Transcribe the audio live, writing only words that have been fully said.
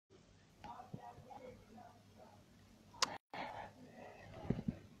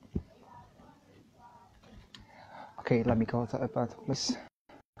Okay, let me go to about please.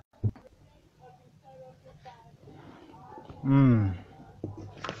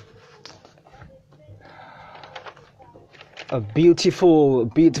 A beautiful,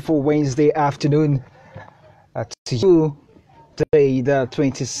 beautiful Wednesday afternoon to you. Today, the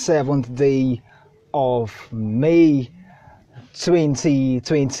 27th day of May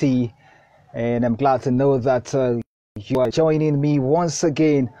 2020, and I'm glad to know that you are joining me once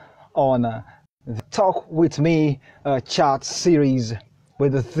again on the Talk With Me chat series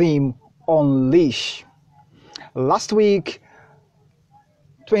with the theme Unleash. Last week,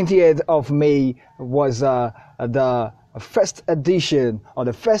 28th of May, was the first edition or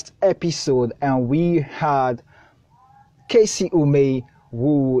the first episode, and we had Casey Ume,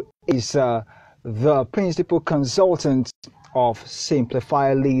 who is the principal consultant of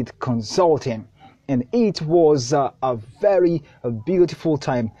Simplify Lead Consulting, and it was a very beautiful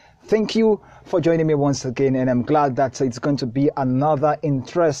time. Thank you for joining me once again, and I'm glad that it's going to be another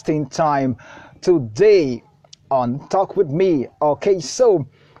interesting time today on Talk With Me. Okay, so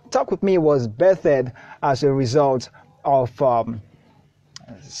Talk With Me was birthed as a result of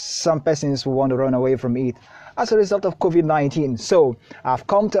some persons who want to run away from it as a result of COVID-19. So I've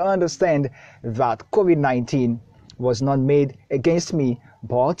come to understand that COVID-19 was not made against me,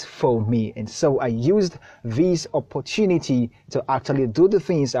 but for me. And so I used this opportunity to actually do the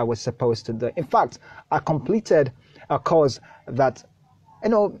things I was supposed to do. In fact, I completed a course that,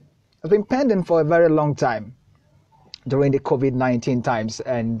 has been pending for a very long time during the COVID-19 times,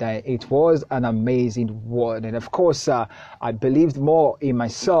 and it was an amazing one. And of course, I believed more in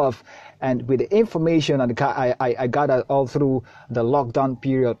myself, and with the information I gathered all through the lockdown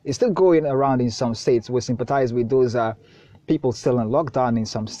period, it's still going around in some states. We sympathize with those people still in lockdown in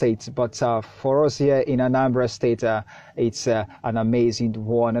some states, but for us here in Anambra State, it's an amazing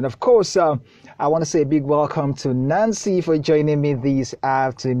one. And of course, I want to say a big welcome to Nancy for joining me this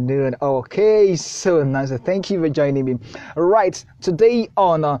afternoon. Okay, so Nancy, thank you for joining me. Right, today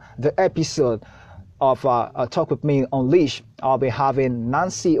on the episode of Talk With Me Unleash, I'll be having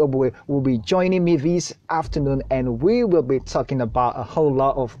Nancy Ogbue will be joining me this afternoon, and we will be talking about a whole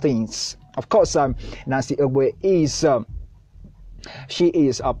lot of things. Of course, Nancy Ogbue is she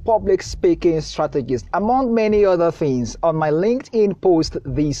is a public speaking strategist, among many other things. On my LinkedIn post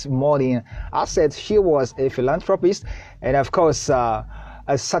this morning, I said she was a philanthropist and, of course, a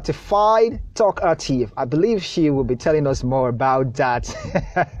certified talkative. I believe she will be telling us more about that.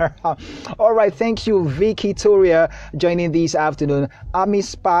 All right, thank you, Vicky Toria, joining this afternoon. Ami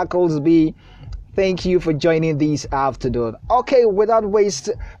Sparklesby, thank you for joining this afternoon. Okay, without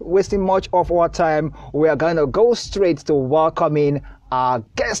wasting much of our time, we are going to go straight to welcoming our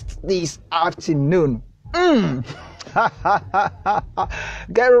guest this afternoon.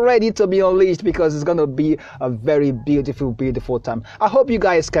 Get ready to be unleashed, because it's going to be a very beautiful, beautiful time. I hope you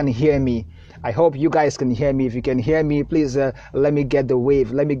guys can hear me. I hope you guys can hear me. If you can hear me, please let me get the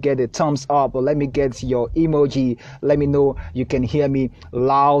wave. Let me get a thumbs up, or let me get your emoji. Let me know you can hear me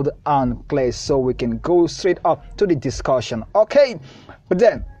loud and clear, so we can go straight up to the discussion. Okay, but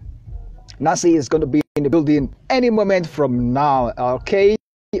then Nancy is going to be in the building any moment from now. Okay,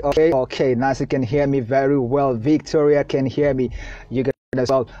 Nancy can hear me very well. Victoria can hear me. You can as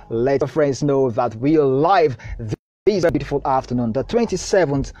well let your friends know that we are live this beautiful afternoon, the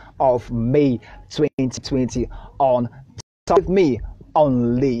 27th of May 2020, on Talk With Me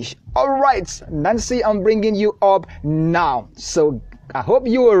Unleash. All right, Nancy, I'm bringing you up now. So I hope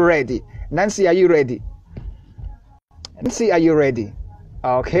you are ready. Nancy, are you ready? Nancy, are you ready?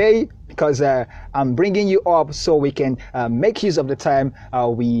 Okay, because I'm bringing you up so we can make use of the time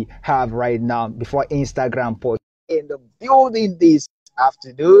we have right now before Instagram post in the building this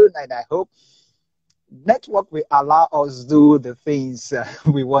afternoon, and I hope network will allow us do the things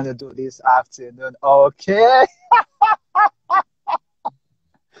we want to do this afternoon. Okay.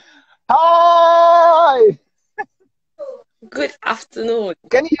 Hi. Good afternoon.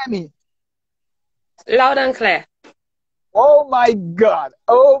 Can you hear me? Loud and clear. Oh my God.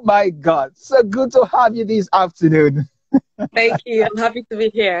 Oh my God. So good to have you this afternoon. Thank you. I'm happy to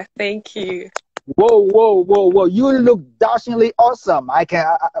be here. Thank you. Whoa. You look dashingly awesome. I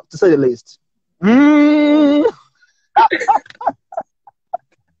can, to say the least.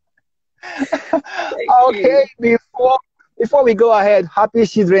 Okay, before we go ahead, happy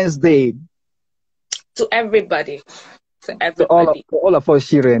Children's Day to everybody. To all of us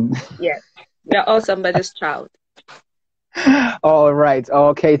children. Yes, we're all somebody's child. All right.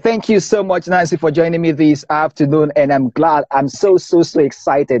 Okay. Thank you so much, Nancy, for joining me this afternoon. And I'm glad. I'm so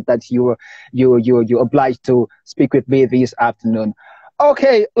excited that you obliged to speak with me this afternoon.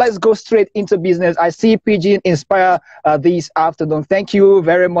 Okay, let's go straight into business. I see Pigeon Inspire this afternoon. Thank you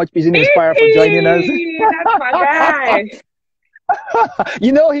very much, Pigeon Inspire, for joining us. That's my guy.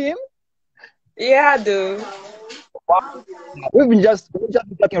 You know him? Yeah, I do. Wow. We've just been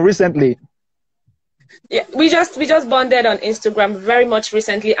talking recently. Yeah, we just bonded on Instagram very much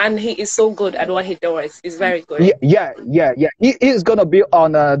recently, and he is so good at what he does. He's very good. Yeah. He's gonna be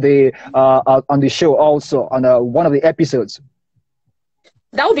on the show also on one of the episodes.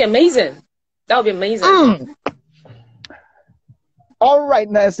 That would be amazing. That would be amazing. All right,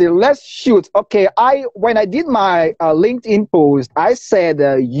 Nancy, let's shoot. Okay, when I did my LinkedIn post, I said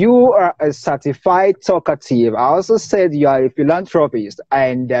you are a certified talkative. I also said you are a philanthropist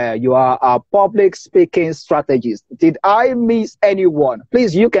and you are a public speaking strategist. Did I miss anyone?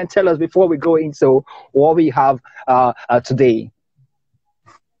 Please, you can tell us before we go into what we have today.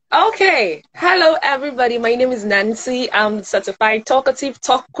 Okay. Hello, everybody. My name is Nancy. I'm certified talkative,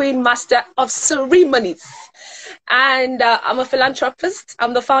 talk queen, master of ceremonies. And I'm a philanthropist.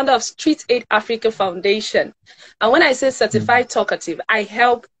 I'm the founder of Street Aid Africa Foundation. And when I say certified talkative, I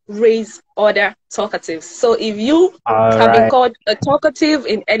help raise other talkatives. So if you have been called a talkative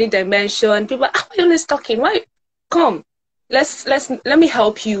in any dimension, people are, why are you always talking? Why? Come, let me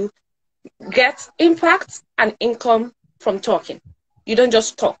help you get impact and income from talking. You don't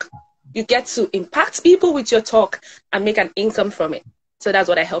just talk. You get to impact people with your talk and make an income from it. So that's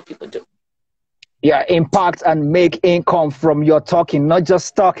what I help people do. Yeah, impact and make income from your talking, not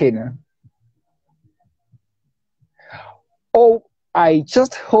just talking. Oh, I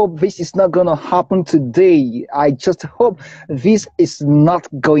just hope this is not going to happen today. I just hope this is not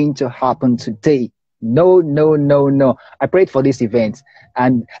going to happen today. No. I prayed for this event,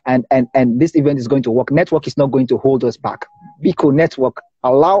 and this event is going to work. Network is not going to hold us back. Biko Network,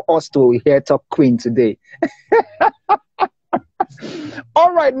 allow us to hear Top Queen today.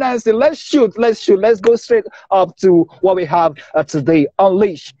 All right, Nancy, let's shoot. Let's go straight up to what we have today.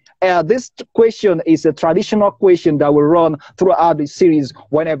 Unleash. This question is a traditional question that will run throughout the series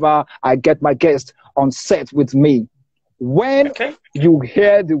whenever I get my guest on set with me. When you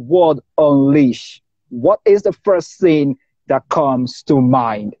hear the word unleash, what is the first thing that comes to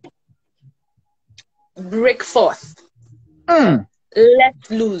mind? Break forth. Let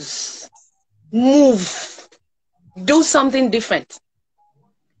loose. Move. Do something different.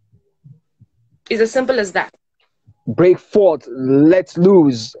 It's as simple as that. Break forth, let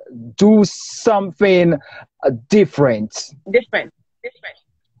loose, do something different. Different.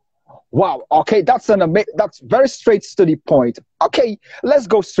 Wow. Okay, that's very straight to the point. Okay, let's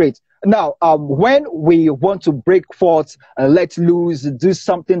go straight. Now, when we want to break forth, let loose, do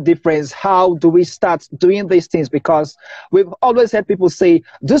something different, how do we start doing these things? Because we've always had people say,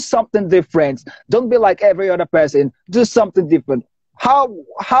 do something different. Don't be like every other person. Do something different. How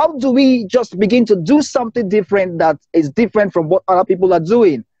do we just begin to do something different that is different from what other people are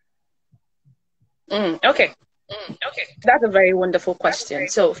doing? Okay. That's a very wonderful question.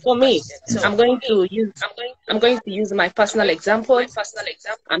 So for me, I'm going to use my personal example.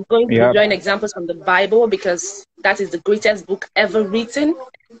 I'm going to join examples from the Bible because that is the greatest book ever written.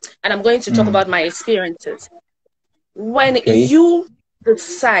 And I'm going to talk about my experiences. When you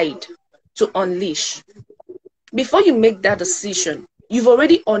decide to unleash, before you make that decision, you've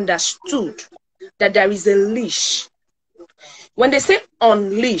already understood that there is a leash. When they say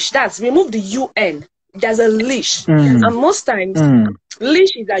unleash, that's remove the UN. There's a leash. And most times,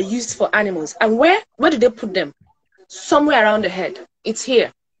 leashes are used for animals. And where do they put them? Somewhere around the head. It's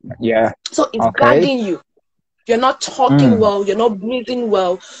here. Yeah. So it's guarding you. You're not talking well. You're not breathing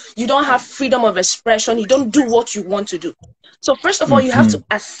well. You don't have freedom of expression. You don't do what you want to do. So first of all, you have to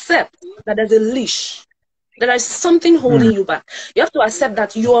accept that there's a leash. There is something holding you back. You have to accept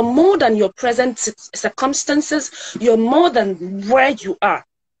that you are more than your present circumstances. You're more than where you are.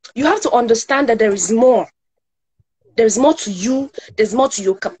 You have to understand that there is more. There's more to you. There's more to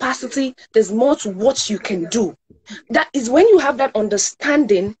your capacity. There's more to what you can do. That is when you have that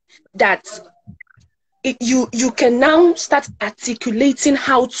understanding that you can now start articulating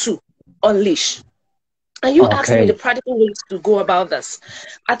how to unleash. And you asked me the practical ways to go about this.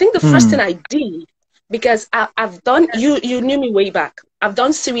 I think the first thing I did, because I've done, you knew me way back. I've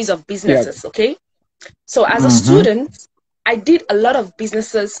done series of businesses, okay? So as a student, I did a lot of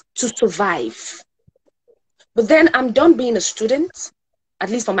businesses to survive. But then I'm done being a student,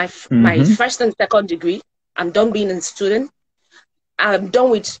 at least for my first and second degree. I'm done being a student. I'm done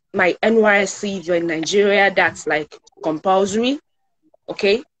with my NYSC. If you're in Nigeria, that's like compulsory,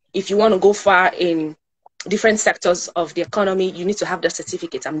 okay? If you want to go far in different sectors of the economy, you need to have the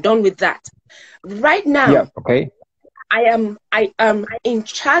certificate. I'm done with that. Right now, I am in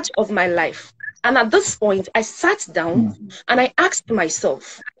charge of my life. And at this point, I sat down and I asked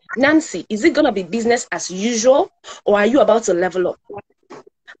myself, Nancy, is it going to be business as usual, or are you about to level up?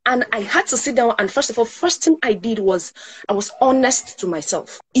 And I had to sit down, and first of all, first thing I did was I was honest to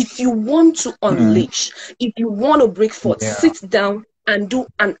myself. If you want to unleash, if you want to break forth, sit down and do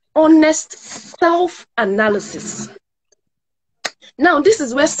an honest self-analysis. Now, this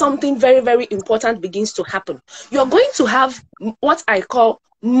is where something very, very important begins to happen. You're going to have what I call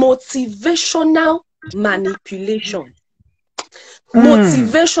motivational manipulation.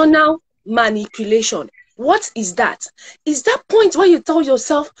 Motivational manipulation. What is that? Is that point where you tell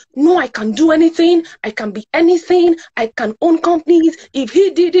yourself, no, I can do anything, I can be anything, I can own companies, if he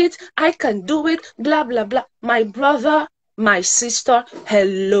did it, I can do it, blah, blah, blah. My brother, my sister,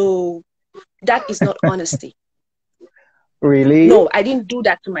 hello. That is not honesty. Really? No, I didn't do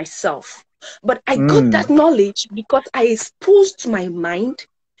that to myself. But I got that knowledge because I exposed my mind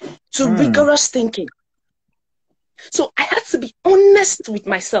to rigorous thinking. So I had to be honest with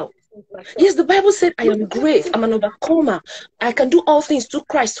myself. Yes, the Bible said I am great. I'm an overcomer. I can do all things through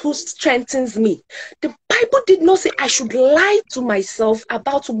Christ who strengthens me. The Bible did not say I should lie to myself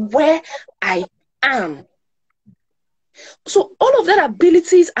about where I am. So all of that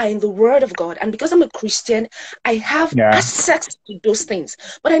abilities are in the Word of God. And because I'm a Christian, I have access to those things.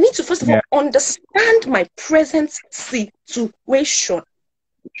 But I need to, first of all, understand my present situation.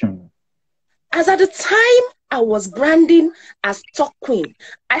 As at the time I was branding as Talk Queen,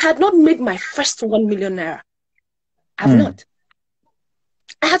 I had not made my first 1 million naira. I've not.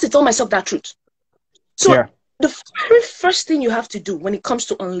 I had to tell myself that truth. So the very first thing you have to do when it comes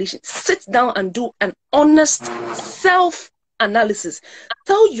to unleashing, sit down and do an honest self-analysis.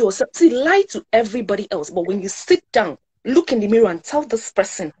 Tell yourself, see, lie to everybody else, but when you sit down, look in the mirror and tell this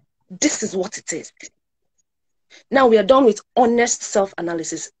person, this is what it is. Now we are done with honest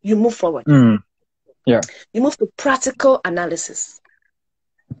self-analysis. You move forward. You move to practical analysis.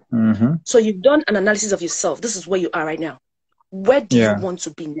 So you've done an analysis of yourself. This is where you are right now. Where do you want to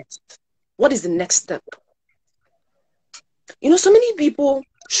be next? What is the next step? You know, so many people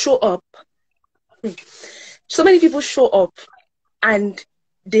show up. So many people show up and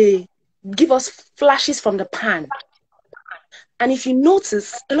they give us flashes from the pan. And if you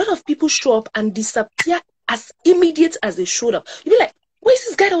notice, a lot of people show up and disappear as immediate as they showed up. You'll be like, where's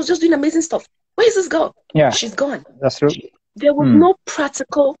this guy that was just doing amazing stuff? Where's this girl? She's gone. That's true. There was no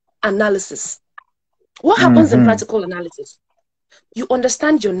practical analysis. What happens in practical analysis? You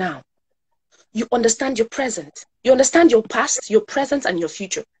understand your now. You understand your present. You understand your past, your present, and your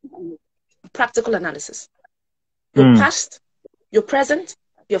future. Practical analysis. Your past, your present,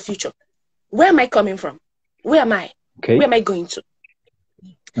 your future. Where am I coming from? Where am I? Where am I going to?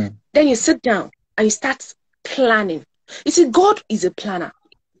 Then you sit down and you start planning. You see, God is a planner.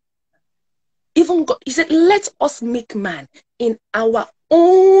 Even God, he said, let us make man in our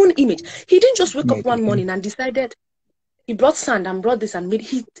own image. He didn't just wake up one morning and decided, he brought sand and brought this and made,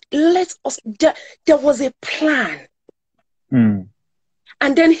 he let us, there was a plan. And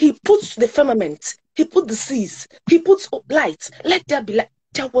then he put the firmament, he put the seas, he put light, let there be light.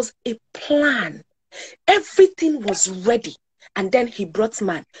 There was a plan. Everything was ready. And then he brought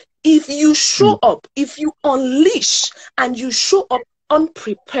man. If you show up, if you unleash and you show up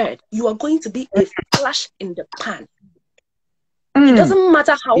unprepared, you are going to be a flash in the pan. It doesn't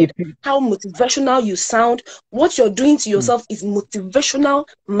matter how motivational you sound. What you're doing to yourself is motivational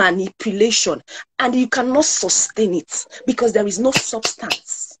manipulation, and you cannot sustain it because there is no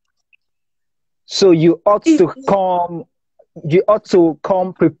substance. So you ought to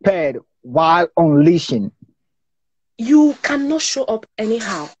come prepared while unleashing. You cannot show up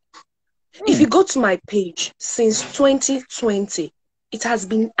anyhow. If you go to my page since 2020, it has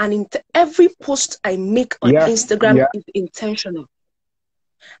been every post I make on Instagram is intentional.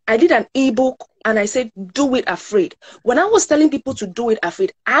 I did an ebook and I said, do it afraid. When I was telling people to do it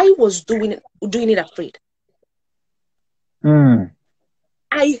afraid, I was doing it afraid.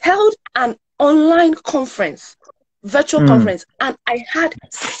 I held an online conference, virtual conference, and I had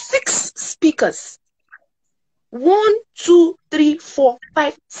 6 speakers. 1, 2, 3, 4,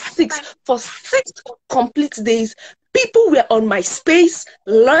 5, 6 for 6 complete days. People were on my space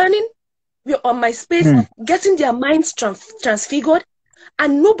learning. We were on my space getting their minds transfigured,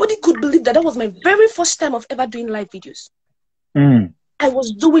 and nobody could believe that was my very first time of ever doing live videos. I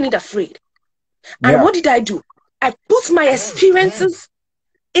was doing it afraid. And what did I do? I put my experiences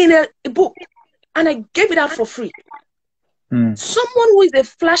in a book and I gave it out for free. Someone who is a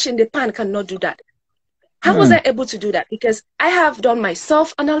flash in the pan cannot do that. How was I able to do that? Because I have done my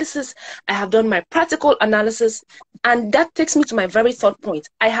self-analysis, I have done my practical analysis, and that takes me to my very third point.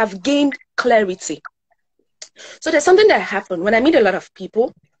 I have gained clarity. So there's something that happened when I meet a lot of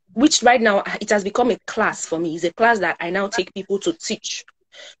people, which right now it has become a class for me. It's a class that I now take people to teach.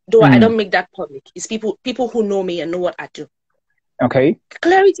 Though I don't make that public. It's people who know me and know what I do. Okay.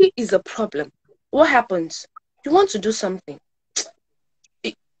 Clarity is a problem. What happens? You want to do something.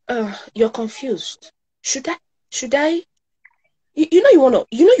 You're confused. Should I? You know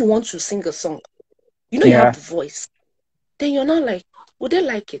you want to sing a song. You know you have the voice. Then you're not like, would they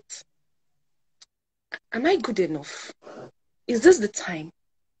like it? Am I good enough? Is this the time?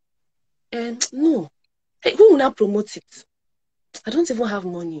 And no. Hey, who will now promote it? I don't even have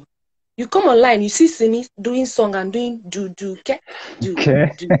money. You come online, you see Simi doing song and doing do. You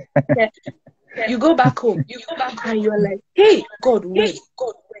go back home. And you're like, hey, God, wait.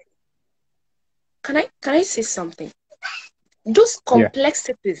 Can I say something? Those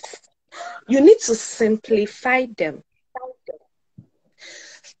complexities, you need to simplify them.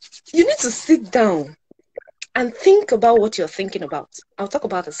 You need to sit down and think about what you're thinking about. I'll talk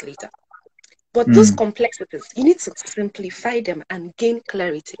about this later. But those complexities, you need to simplify them and gain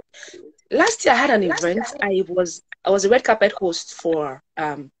clarity. Last year, I had an event. I was a red carpet host for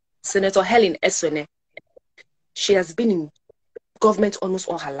Senator Helen Eswene. She has been in government almost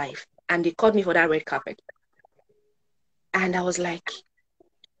all her life. And they called me for that red carpet. And I was like,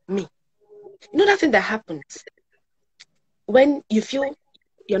 me. You know that thing that happens when you feel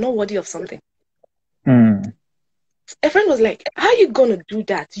you're not worthy of something? A friend was like, how are you going to do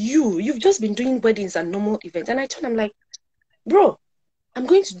that? You've just been doing weddings and normal events. And I told him, like, bro, I'm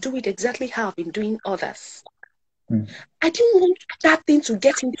going to do it exactly how I've been doing others. I didn't want that thing to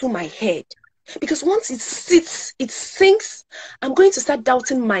get into my head. Because once it sits, it sinks, I'm going to start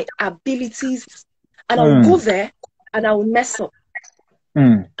doubting my abilities. And I'll go there and I'll mess up.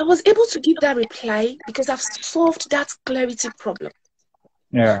 I was able to give that reply because I've solved that clarity problem.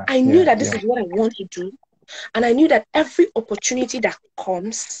 I knew that this is what I want to do. And I knew that every opportunity that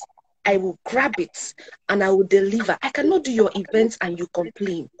comes, I will grab it and I will deliver. I cannot do your events and you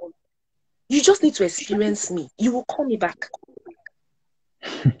complain. You just need to experience me. You will call me back.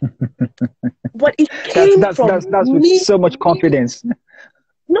 But it came from that's with so much confidence.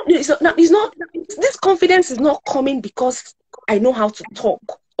 No, it's not. This confidence is not coming because I know how to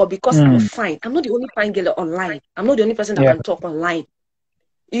talk or because I'm fine. I'm not the only fine girl online. I'm not the only person that can talk online.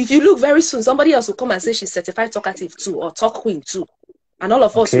 If you look very soon, somebody else will come and say she's certified talkative too or talk queen too. And all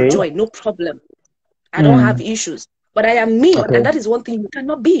of us will join, no problem. I don't have issues. But I am me, and that is one thing you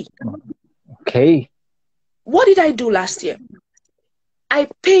cannot be. Okay. What did I do last year? I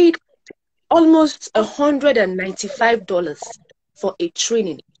paid almost $195 for a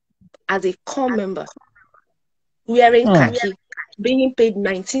training as a core member. Wearing khaki, being paid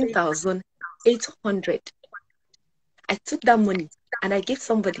 $19,800. I took that money and I gave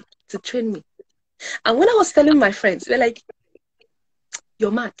somebody to train me. And when I was telling my friends, they're like,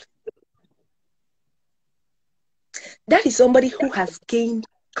 you're mad. That is somebody who has gained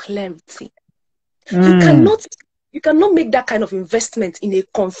clarity. You cannot make that kind of investment in a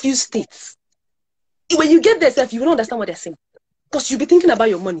confused state. When you get there, you won't understand what they're saying. Because you'll be thinking about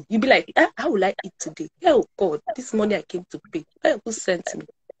your money. You'll be like, how will I eat today? Oh God, this money I came to pay. Who sent me?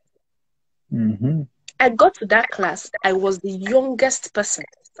 I got to that class. I was the youngest person.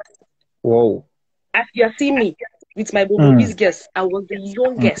 Whoa. As you see me with my baby's guest, I was the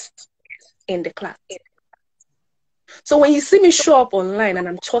youngest in the class. So when you see me show up online and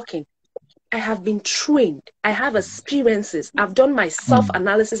I'm talking, I have been trained. I have experiences. I've done my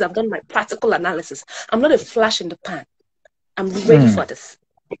self-analysis. I've done my practical analysis. I'm not a flash in the pan. I'm ready for this.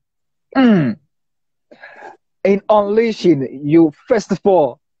 In unleashing, you first of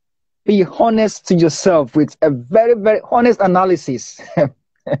all be honest to yourself with a very, very honest analysis.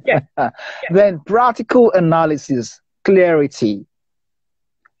 Then practical analysis, clarity.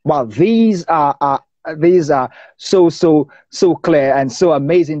 Well, these are so clear and so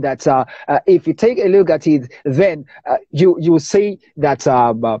amazing that if you take a look at it, then you see that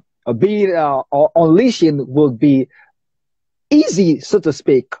being unleashing will be easy, so to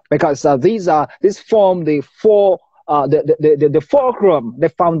speak, because these form the fulcrum, the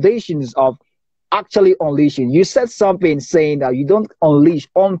foundations of actually unleashing. You said something saying that you don't unleash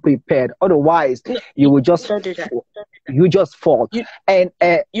unprepared, otherwise you will just fall. And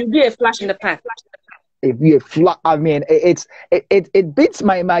you be a flash in the pan. If you I mean, it beats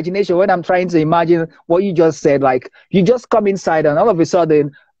my imagination when I'm trying to imagine what you just said. Like, you just come inside and all of a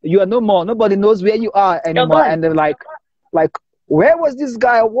sudden you are no more. Nobody knows where you are anymore, and they're like, where was this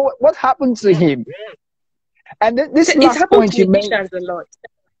guy? What happened to him? And this It last happens point to you made, musicians a lot.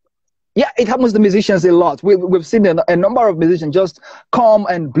 yeah, it happens to musicians a lot. We've seen a number of musicians just come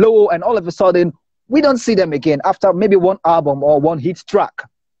and blow, and all of a sudden we don't see them again after maybe one album or one hit track.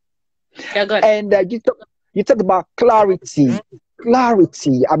 They're gone. And you talk about clarity.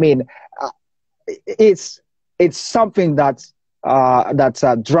 Clarity. I mean, it's something that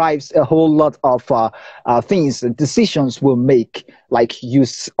drives a whole lot of things, decisions we'll make. Like you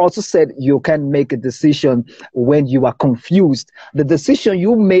also said, you can make a decision when you are confused. The decision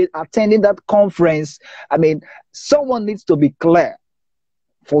you made attending that conference, I mean, someone needs to be clear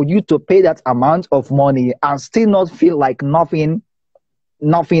for you to pay that amount of money and still not feel like nothing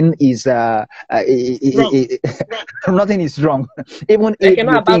is Wrong. nothing is wrong, even Like if you're you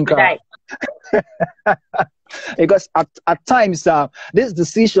not about think to die. because at times these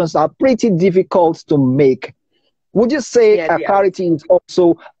decisions are pretty difficult to make. Would you say Yeah, yeah. clarity is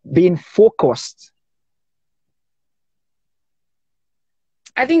also being focused?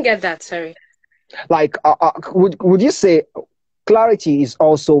 I didn't get that, sorry. Like, would you say clarity is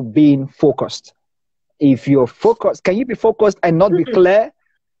also being focused? If you're focused, can you be focused and not be clear?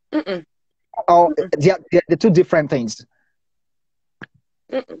 Mm-mm. Or they're two different things?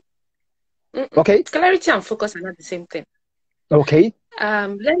 Mm-mm. Mm-mm. Okay. Clarity and focus are not the same thing. Okay.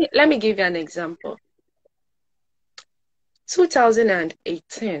 Let me give you an example.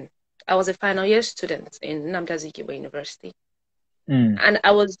 2018, I was a final year student in Nnamdi Azikiwe University. And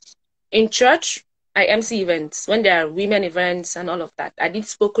I was in church. I MC events when there are women events and all of that. I did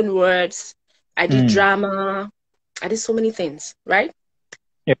spoken words. I did drama. I did so many things, right?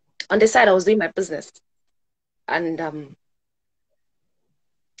 Yep. On the side, I was doing my business. And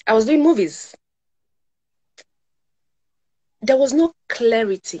I was doing movies. There was no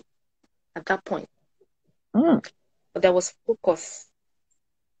clarity at that point. But there was focus.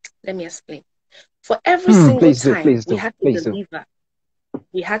 Let me explain. For every single time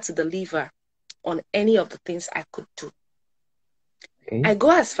we had to deliver on any of the things I could do. Okay. I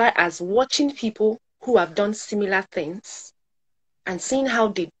go as far as watching people who have done similar things and seeing how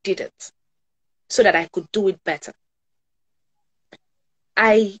they did it so that I could do it better.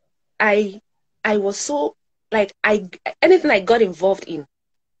 I was so like anything I got involved in,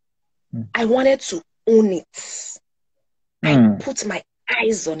 I wanted to own it. I put my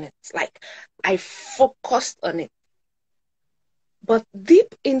eyes on it, like I focused on it. But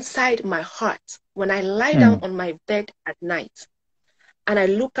deep inside my heart, when I lie down on my bed at night and I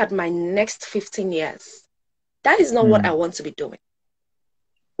look at my next 15 years, that is not what I want to be doing.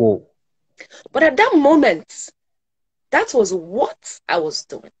 Oh. But at that moment, that was what I was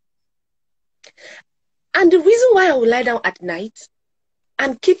doing. And the reason why I would lie down at night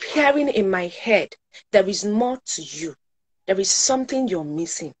and keep hearing in my head, there is more to you, there is something you're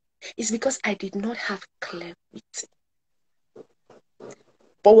missing, is because I did not have clarity.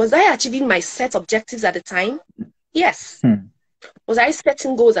 But was I achieving my set objectives at the time? Yes. Was I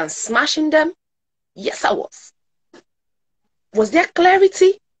setting goals and smashing them? Yes, I was. Was there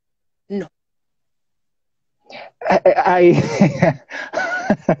clarity? No.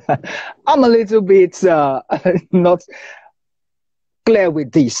 I'm a little bit not clear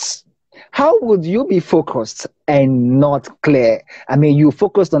with this. How would you be focused and not clear? I mean, you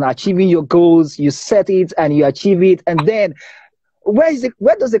focused on achieving your goals, you set it and you achieve it, and then where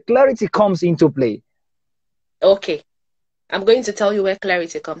does the clarity comes into play? Okay, I'm going to tell you where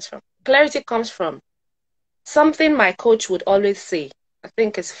clarity comes from. Clarity comes from something my coach would always say. I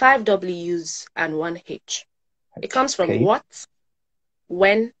think it's 5 W's and 1 H. It comes from what,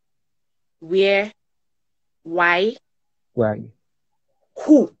 when, where, why,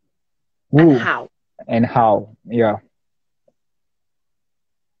 who, and how. And how, yeah.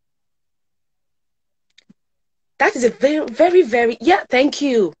 That is a very, very, very, yeah, thank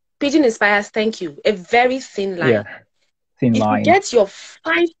you. Pigeon inspires, thank you. A very thin line. Yeah, thin line. If you get your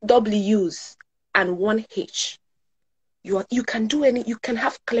 5 W's and 1 H, you can do you can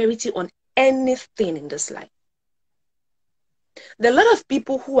have clarity on anything in this life. There are a lot of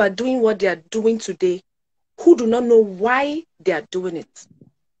people who are doing what they are doing today who do not know why they are doing it.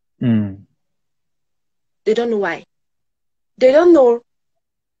 They don't know why. They don't know.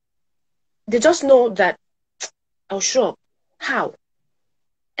 They just know that I'll show up. How?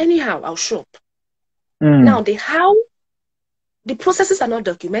 Anyhow, I'll show up. Now, the how, the processes are not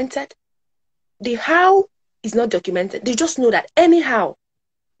documented. The how is not documented. They just know that anyhow,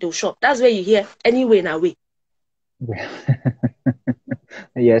 they'll show up. That's where you hear anyway and away.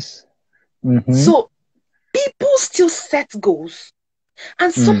 Yes. So people still set goals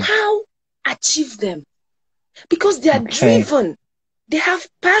and somehow achieve them because they are driven. They have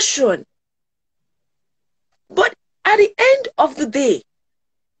passion. But at the end of the day,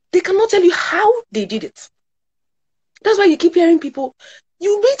 they cannot tell you how they did it. That's why you keep hearing people,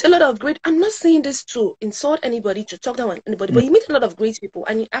 you meet a lot of great, I'm not saying this to insult anybody, to talk down on anybody, but you meet a lot of great people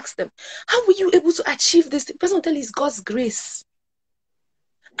and you ask them, how were you able to achieve this? The person will tell you it's God's grace.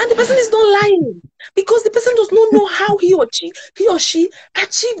 And the person is not lying, because the person does not know how he or she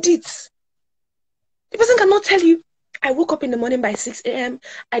achieved it. The person cannot tell you, I woke up in the morning by 6 a.m.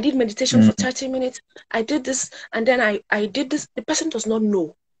 I did meditation for 30 minutes. I did this, and then I did this. The person does not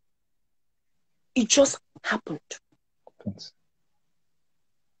know. It just happened. Thanks.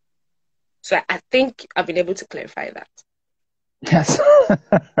 So I think I've been able to clarify that. Yes.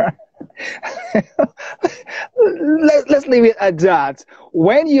 Let's leave it at that.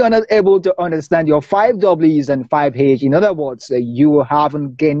 When you are not able to understand your 5 W's and 5 H, in other words, you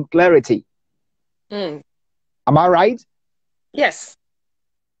haven't gained clarity. Am I right? Yes.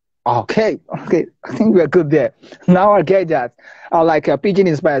 Okay. I think we're good there. Now I get that. Like Pigeon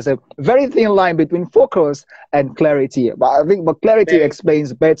inspires a very thin line between focus and clarity. But clarity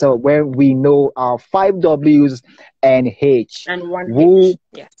explains better when we know our 5 W's and H. And 1 Who, H.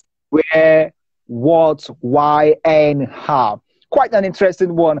 Yes. Where, what, why, and how. Quite an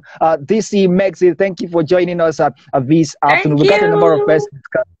interesting one. DC Mexi, thank you for joining us this afternoon. We got a number of persons.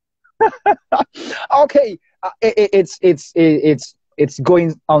 Okay, it's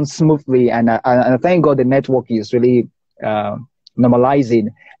going on smoothly, and I thank God the network is really normalizing,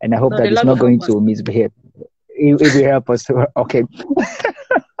 and I hope that it's not going to misbehave. It will help us. Okay.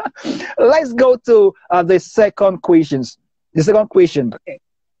 Let's go to the second question. The second question.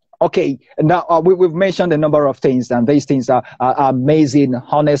 Okay, now we've mentioned a number of things, and these things are amazing.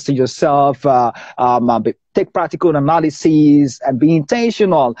 Honest to yourself, take practical analysis, and be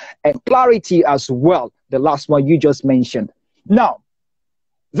intentional, and clarity as well. The last one you just mentioned. Now,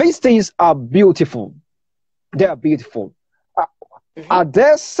 these things are beautiful. They are beautiful. Are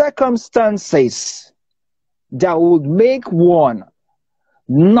there circumstances that would make one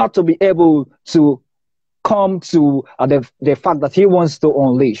not to be able to come to the fact that he wants to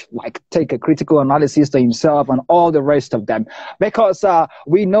unleash, like take a critical analysis to himself and all the rest of them? Because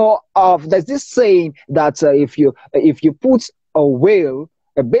we know of, there's this saying that if you put a whale,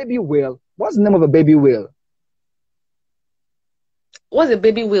 a baby whale, what's the name of a baby whale? What's a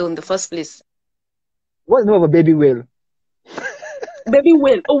baby whale in the first place? What's the name of a baby whale? Baby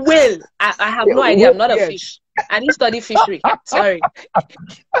whale. A whale. I have no idea. I'm not a fish. I didn't study fishery. Sorry.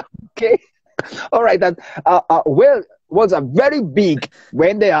 Okay. All right. That whales are very big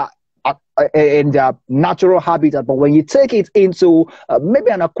when they are in their natural habitat, but when you take it into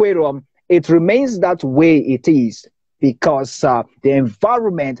maybe an aquarium, it remains that way it is, because the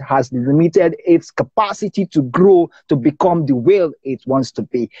environment has limited its capacity to grow to become the whale it wants to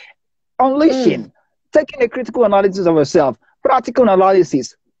be. Unleashing, taking a critical analysis of yourself, practical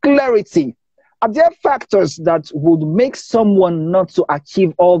analysis, clarity. Are there factors that would make someone not to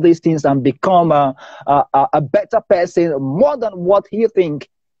achieve all these things and become a better person, more than what he thinks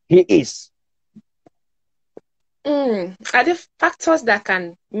he is? Are there factors that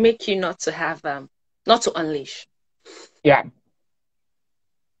can make you not to have, not to unleash? Yeah.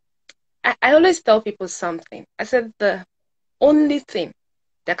 I always tell people something. I said the only thing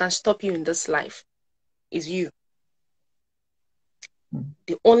that can stop you in this life is you.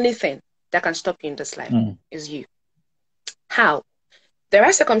 The only thing that can stop you in this life is you. How? There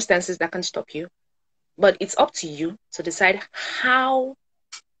are circumstances that can stop you, but it's up to you to decide how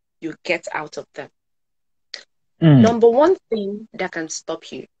you get out of them. Number one thing that can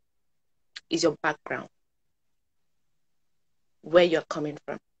stop you is your background, where you're coming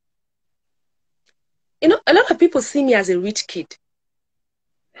from. You know, a lot of people see me as a rich kid.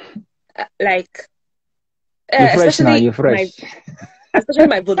 Like, especially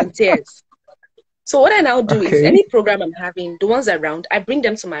my volunteers. So what I now do is, any program I'm having, the ones around, I bring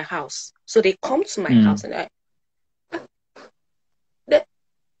them to my house. So they come to my house and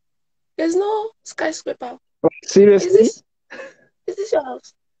there's no skyscraper. Seriously? Is this your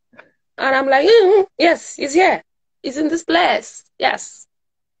house? And I'm like, yes, it's here. It's in this place. Yes.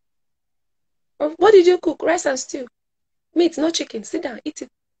 What did you cook? Rice and stew. Meat, no chicken. Sit down, eat it.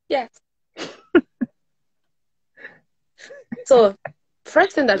 Yes. So,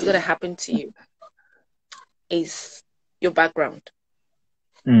 first thing that's going to happen to you is your background.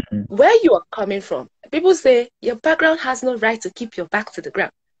 Where you are coming from. People say your background has no right to keep your back to the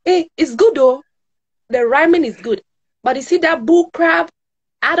ground. Hey, it's good though. The rhyming is good. But you see that bull crap?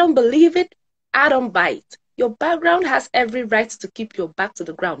 I don't believe it. I don't buy it. Your background has every right to keep your back to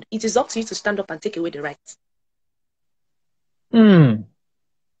the ground. It is up to you to stand up and take away the right.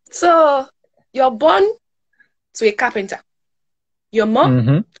 So you're born to a carpenter. Your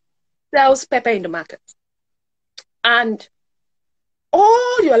mom sells pepper in the market. And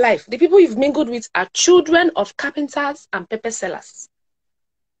all your life, the people you've mingled with are children of carpenters and pepper sellers.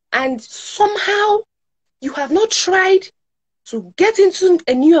 And somehow you have not tried to get into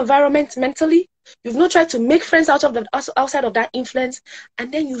a new environment mentally. You've not tried to make friends outside of that influence.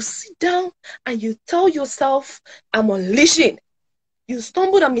 And then you sit down and you tell yourself, I'm unleashing. You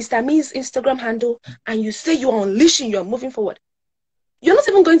stumbled on Mr. Me's Instagram handle and you say you're unleashing, you're moving forward. You're not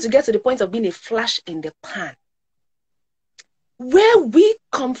even going to get to the point of being a flash in the pan. Where we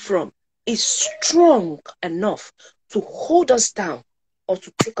come from is strong enough to hold us down or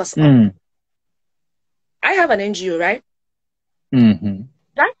to take us up. I have an NGO, right?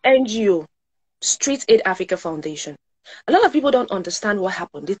 That NGO, Street Aid Africa Foundation, a lot of people don't understand what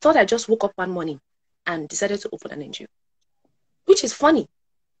happened. They thought I just woke up one morning and decided to open an NGO, which is funny.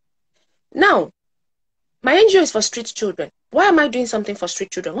 Now, my NGO is for street children. Why am I doing something for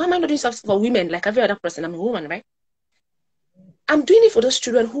street children? Why am I not doing something for women like every other person? I'm a woman, right? I'm doing it for those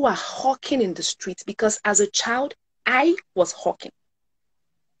children who are hawking in the streets, because as a child, I was hawking.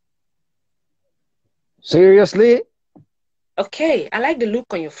 Seriously? Okay, I like the look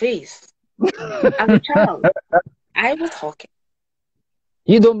on your face. As a child, I was hawking.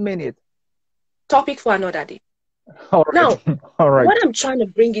 You don't mean it. Topic for another day. All right. Now, all right. What I'm trying to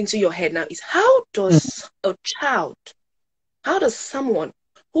bring into your head now is, how does a child, how does someone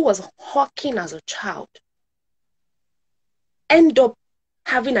who was hawking as a child end up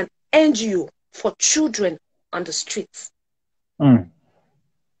having an NGO for children on the streets?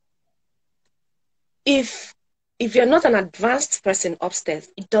 If you're not an advanced person upstairs,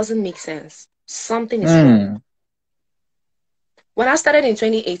 it doesn't make sense. Something is wrong. When I started in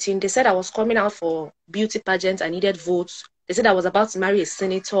 2018, they said I was coming out for beauty pageants. I needed votes. They said I was about to marry a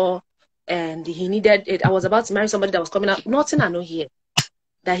senator and he needed it. I was about to marry somebody that was coming out. Nothing I know here.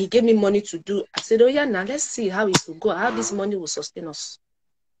 That he gave me money to do. I said, oh yeah, now let's see how it will go, how this money will sustain us.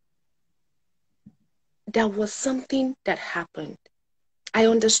 There was something that happened. I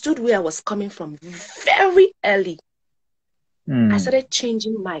understood where I was coming from very early. I started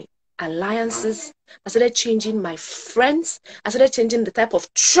changing my alliances. I started changing my friends. I started changing the type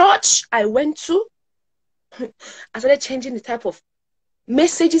of church I went to. I started changing the type of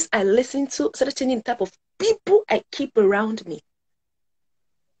messages I listened to. I started changing the type of people I keep around me.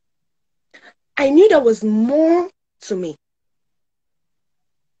 I knew there was more to me.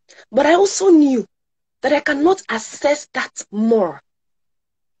 But I also knew that I cannot access that more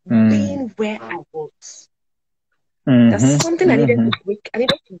being where I was. There's something I needed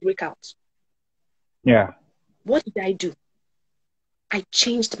to break out. Yeah. What did I do? I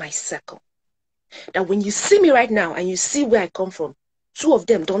changed my circle. That when you see me right now and you see where I come from, two of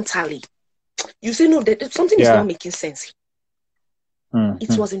them don't tally. You say, no, that something is not making sense.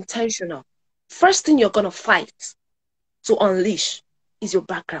 It was intentional. First thing you're going to fight to unleash is your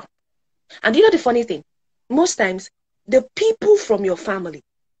background. And you know the funny thing? Most times, the people from your family,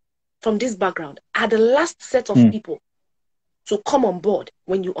 from this background, are the last set of people to come on board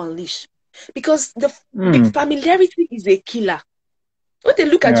when you unleash. Because the familiarity is a killer. When they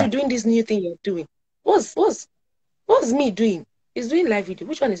look at you doing this new thing you're doing, what's me doing? He's doing live video.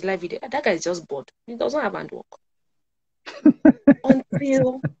 Which one is live video? That guy is just bored. He doesn't have handwork.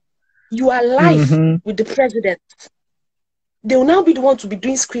 Until you are live with the president, they will now be the one to be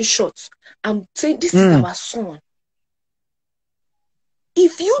doing screenshots and saying, this is our son.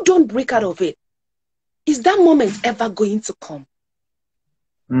 If you don't break out of it, is that moment ever going to come?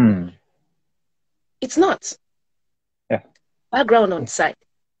 It's not. Yeah. Background on side.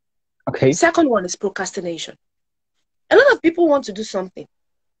 Okay. Second one is procrastination. A lot of people want to do something.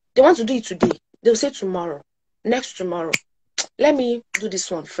 They want to do it today. They'll say tomorrow, next tomorrow. Let me do this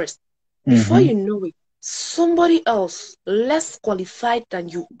one first. Before you know it, somebody else less qualified than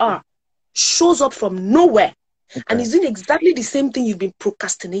you are shows up from nowhere and is doing exactly the same thing you've been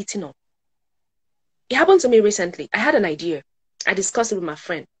procrastinating on. It happened to me recently. I had an idea. I discussed it with my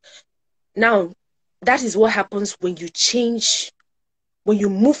friend. Now, that is what happens when you change, when you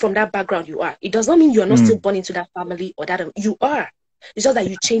move from that background you are. It does not mean you are not still born into that family or that you are. It's just that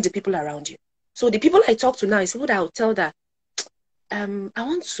you change the people around you. So the people I talk to now is people that I will tell that I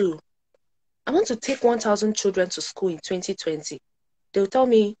want to take 1,000 children to school in 2020. They'll tell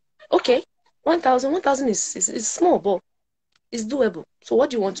me, okay, 1,000 is small, but it's doable. So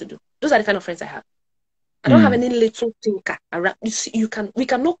what do you want to do? Those are the kind of friends I have. I don't have any little thinker around. You see, we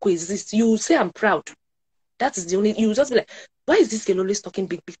cannot coexist. You say I'm proud. That is the only, you just be like, why is this girl always talking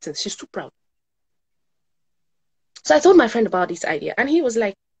big things? She's too proud. So I told my friend about this idea and he was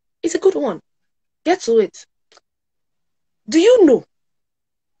like, it's a good one. Get to it. Do you know?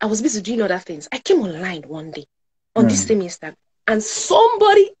 I was busy doing other things. I came online one day on this same Instagram, and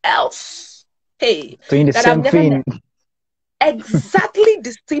somebody else, hey, doing the that I've same never met, thing. exactly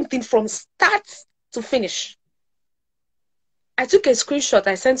the same thing from start to finish. I took a screenshot.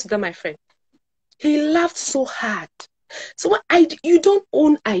 I sent to them, my friend. He laughed so hard. So you don't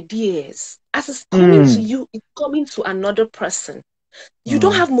own ideas. As it's coming to you, it's coming to another person. You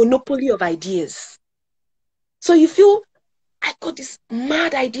don't have monopoly of ideas. So you feel, I got this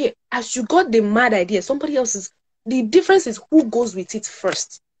mad idea. As you got the mad idea, somebody else's. The difference is who goes with it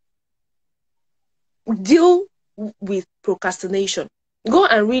first. Deal with procrastination. Go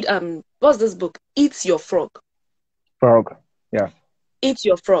and read what's this book? Eat Your Frog. Frog. Yeah. Eat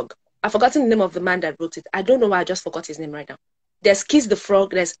Your Frog. I've forgotten the name of the man that wrote it. I don't know why I just forgot his name right now. There's Kiss the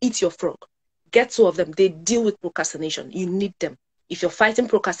Frog, there's Eat Your Frog. Get two of them. They deal with procrastination. You need them. If you're fighting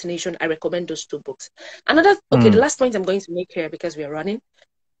procrastination, I recommend those two books. The last point I'm going to make here, because we are running.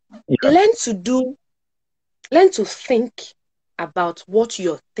 Yeah. Learn to think about what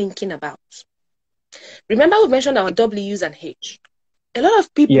you're thinking about. Remember we mentioned our W's and H. A lot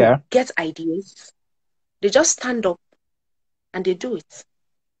of people get ideas. They just stand up and they do it.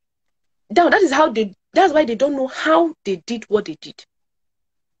 Now, that's why they don't know how they did what they did.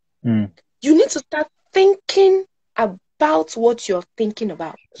 You need to start thinking about what you're thinking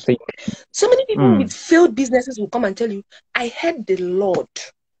about. So many people with failed businesses will come and tell you, I heard the Lord.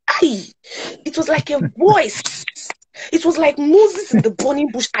 It was like a voice. It was like Moses in the burning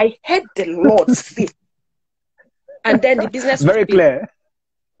bush. I heard the Lord say. And then the business very clear.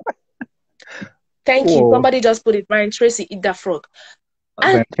 Thank you. Somebody just put it, Brian Tracy, eat that frog.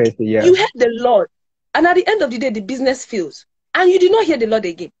 And you heard the Lord. And at the end of the day, the business fails. And you did not hear the Lord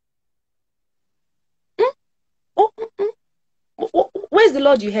again. Where's the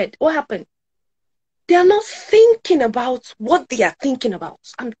Lord you heard? What happened? They are not thinking about what they are thinking about.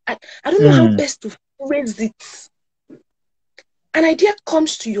 I don't know how best to phrase it. An idea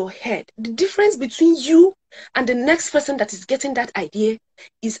comes to your head. The difference between you and the next person that is getting that idea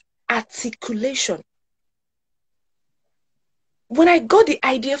is articulation. When I got the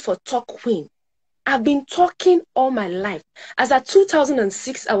idea for Talk Queen, I've been talking all my life. As at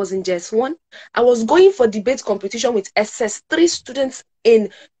 2006, I was in JS1. I was going for debate competition with SS3 students in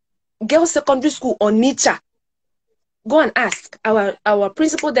girls' secondary school on Onitsha. Go and ask. Our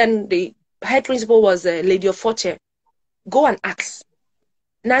principal then, the head principal was Lady of Fortune. Go and ask.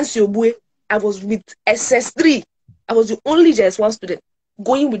 Nancy Ogbue, I was with SS3. I was the only JS1 student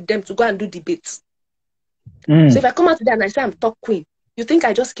going with them to go and do debates. So if I come out today and I say I'm Talk Queen, you think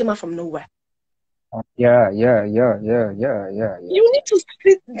I just came out from nowhere? Yeah. You need to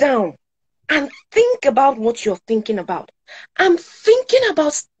sit down and think about what you're thinking about. I'm thinking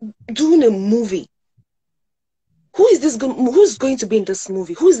about doing a movie. Who's going to be in this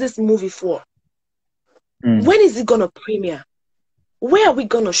movie? Who is this movie for? When is it going to premiere? Where are we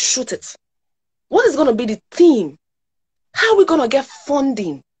going to shoot it? What is going to be the theme? How are we going to get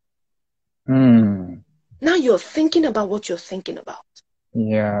funding? Now you're thinking about what you're thinking about.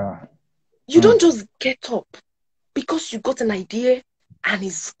 Yeah. You don't just get up because you got an idea and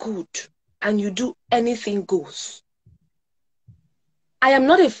it's good and you do anything goes. I am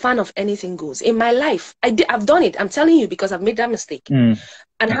not a fan of anything goes. In my life, I've done it. I'm telling you because I've made that mistake. And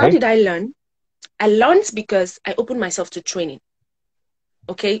how did I learn? I learned because I opened myself to training.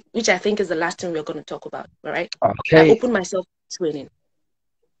 Okay? Which I think is the last thing we're going to talk about. All right? Okay. I opened myself to training.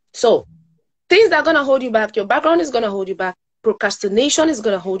 So, things that are going to hold you back, your background is going to hold you back. Procrastination is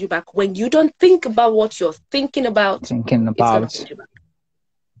going to hold you back. When you don't think about what you're thinking about, it's going to hold you back.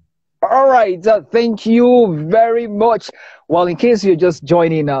 All right. Thank you very much. Well, in case you're just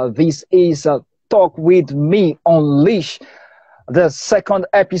joining, this is Talk With Me Unleash, the second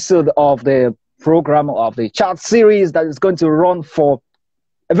episode of the program of the chat series that is going to run for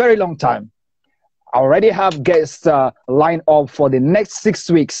a very long time. I already have guests lined up for the next 6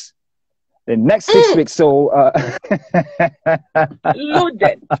 weeks. The next 6 weeks, so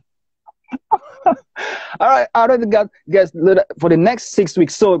loaded. All right, I already got guests for the next 6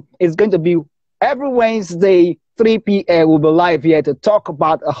 weeks. So it's going to be every Wednesday, 3 p.m. We'll be live here to talk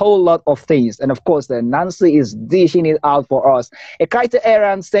about a whole lot of things. And of course, Nancy is dishing it out for us. Ekaita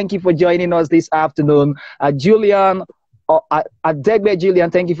Erans, thank you for joining us this afternoon. Julian, Adegbe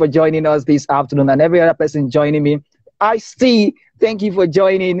Julian, thank you for joining us this afternoon. And every other person joining me. I see. Thank you for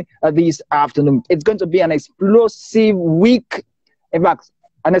joining this afternoon. It's going to be an explosive week. In fact,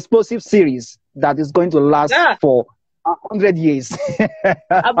 an explosive series that is going to last for 100 years.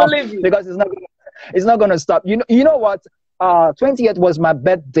 I believe you. Because it's not going to stop. You know what? 20th was my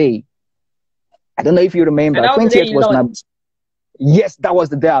birthday. I don't know if you remember. 20th was Yes, that was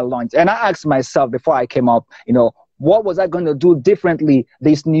the day I launched. And I asked myself before I came up, what was I going to do differently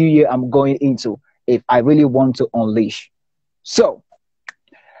this new year I'm going into if I really want to unleash? So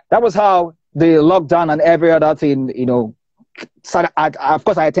that was how the lockdown and every other thing, started. Of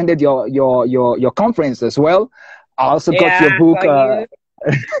course, I attended your conference as well. I also got Yeah, your book. for you.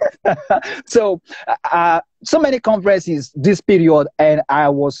 So, so many conferences this period, and I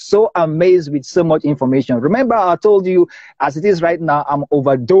was so amazed with so much information. Remember, I told you, as it is right now, I'm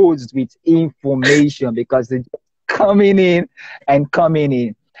overdosed with information because it's coming in and coming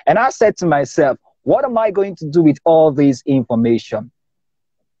in. And I said to myself, what am I going to do with all this information?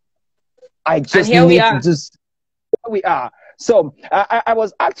 I And just here we need to are. just, here we are. So I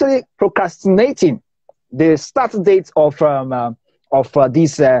was actually procrastinating the start date of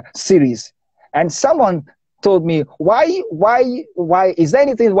this series, and someone told me, why is there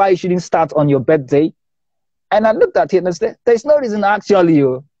anything why you shouldn't start on your birthday? And I looked at it and I said, there's no reason actually,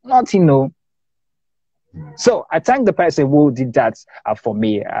 nothing, no. So I thanked the person who did that for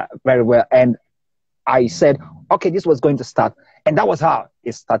me very well, and I said, okay, this was going to start, and that was how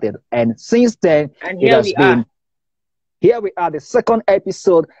it started. And since then, And it here has we are. been. Here we are, the second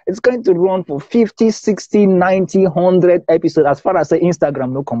episode. It's going to run for 50, 60, 90, 100 episodes. As far as the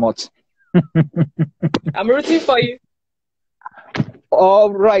Instagram, no come out. I'm rooting for you.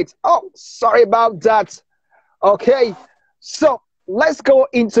 All right. Oh, sorry about that. Okay. So let's go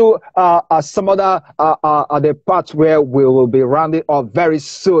into some other the part where we will be rounding up very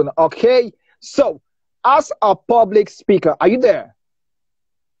soon. Okay. So as a public speaker, are you there?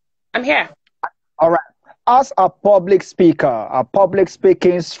 I'm here. All right. As a public speaker, a public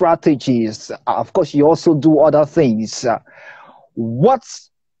speaking strategist, of course, you also do other things. What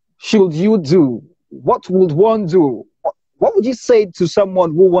should you do? What would one do? What would you say to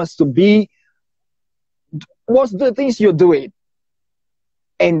someone who wants to be? What's the things you're doing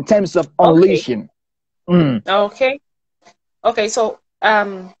in terms of Okay. unleashing? Mm, Okay. Okay. So,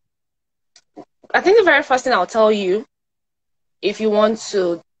 I think the very first thing I'll tell you, if you want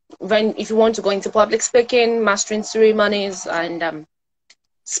to, if you want to go into public speaking, mastering ceremonies, and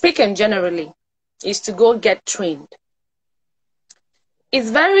speaking generally, is to go get trained. It's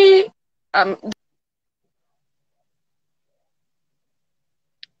very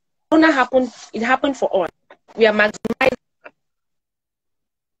Corona happened. It happened for us. We are maximizing.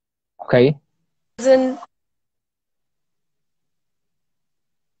 okay.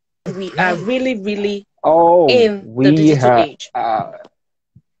 We are really, really Oh, in the we digital have. age.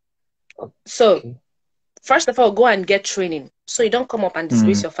 So, Okay. first of all, go and get training. So you don't come up and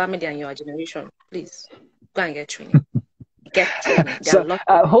disgrace Mm. your family and your generation. Please, go and get training. Get training. There are So lots.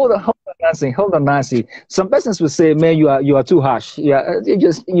 hold on, Nancy. Hold on, Nancy. Some persons will say, "Man, you are too harsh. Yeah,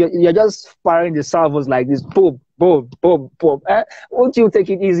 you're just firing the salvos like this. Boom, boom, boom, boom. Won't you take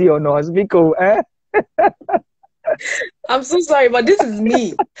it easy on us, Biko? I'm so sorry, but this is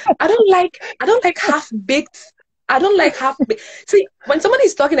me. I don't like half baked. I don't like half baked. See, when somebody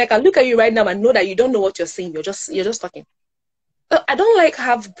is talking, I can look at you right now and know that you don't know what you're saying. You're just talking. I don't like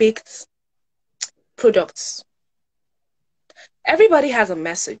half baked products. Everybody has a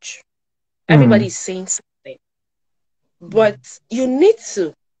message. Everybody is saying something. But you need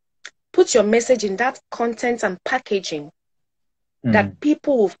to put your message in that content and packaging that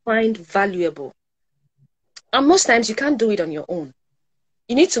people will find valuable. And most times you can't do it on your own.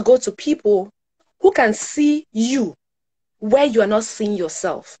 You need to go to people who can see you where you are not seeing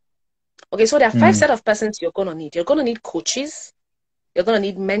yourself. Okay, so there are 5 set of persons you're going to need. You're going to need coaches. You're going to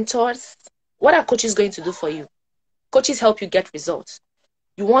need mentors. What are coaches going to do for you? Coaches help you get results.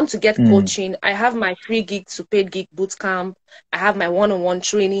 You want to get coaching. I have my free gig to paid gig bootcamp. I have my one-on-one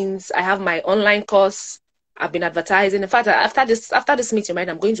trainings. I have my online course. I've been advertising. In fact, after this meeting, right,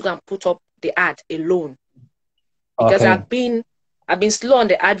 I'm going to go and put up the ad alone. Because Okay. I've been slow on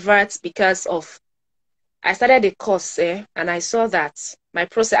the adverts because of I started a course and I saw that my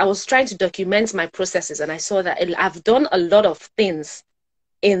process, I was trying to document my processes, and I saw that I've done a lot of things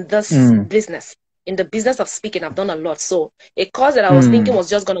in this business. In the business of speaking, I've done a lot. So a course that I was thinking was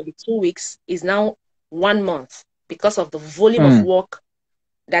just going to be 2 weeks is now 1 month because of the volume of work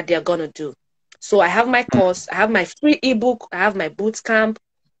that they're going to do. So I have my course, I have my free ebook, I have my boot camp.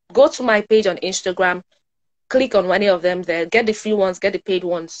 Go to my page on Instagram, click on any of them there, get the free ones, get the paid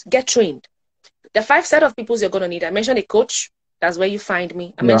ones, get trained. The 5 set of people you're going to need. I mentioned a coach. That's where you find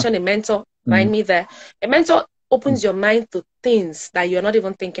me. I mentioned a mentor. Find me there. A mentor opens your mind to things that you're not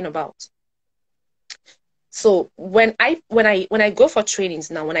even thinking about. So when I go for trainings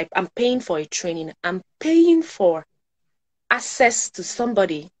now, when I'm paying for a training, I'm paying for access to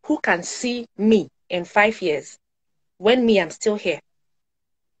somebody who can see me in 5 years. when me, I'm still here.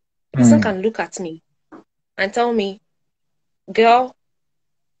 The person can look at me and tell me, girl,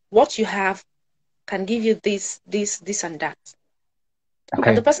 what you have can give you this, and that. Okay.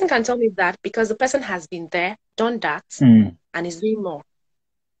 And the person can tell me that because the person has been there, done that, and is doing more.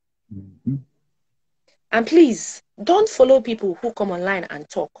 And please, don't follow people who come online and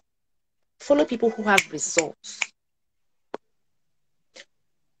talk. Follow people who have results.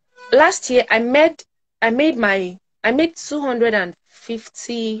 Last year, I made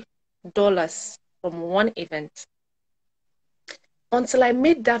 $250 from one event. Until I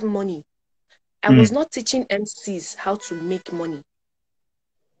made that money, I was not teaching MCs how to make money.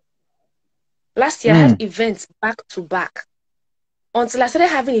 Last year, I had events back to back. Until I started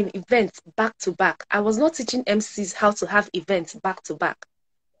having events back to back, I was not teaching MCs how to have events back to back.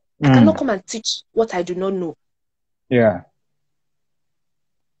 I cannot come and teach what I do not know. Yeah.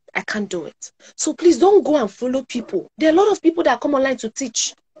 I can't do it. So please don't go and follow people. There are a lot of people that come online to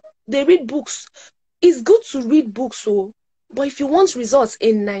teach. They read books. It's good to read books, but if you want results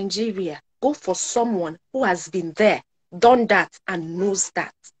in Nigeria, go for someone who has been there, done that, and knows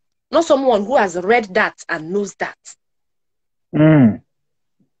that. Not someone who has read that and knows that.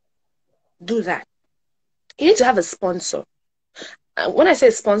 Do that. You need to have a sponsor. When I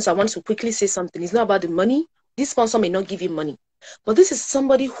say sponsor, I want to quickly say something. It's not about the money. This sponsor may not give you money. But this is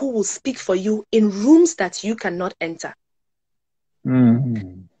somebody who will speak for you in rooms that you cannot enter.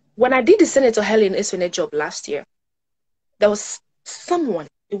 When I did the Senator Helen Eswene job last year, there was someone,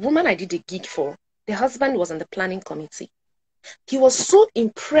 a woman I did a gig for. The husband was on the planning committee. He was so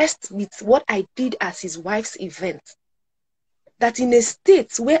impressed with what I did as his wife's event that in a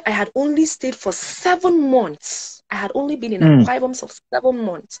state where I had only stayed for 7 months, I had only been in Akwa Ibom for 7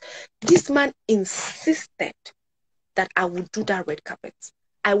 months, this man insisted that I would do that red carpet.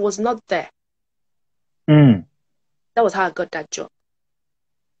 I was not there. That was how I got that job.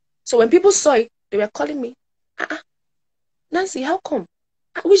 So when people saw it, they were calling me, Nancy, how come?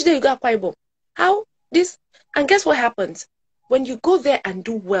 Which day you got Akwa Ibom? How this? And guess what happens? When you go there and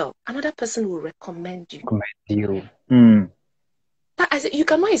do well, another person will recommend you. I said, you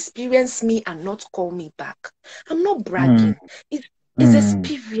cannot experience me and not call me back. I'm not bragging. It's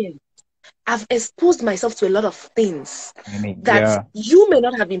experience. I've exposed myself to a lot of things that you may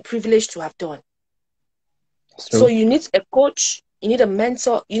not have been privileged to have done. So you need a coach, you need a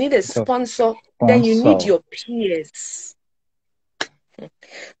mentor, you need a sponsor, then you need your peers.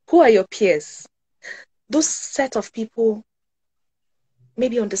 Who are your peers? Those set of people,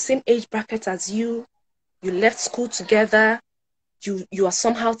 maybe on the same age bracket as you left school together, you are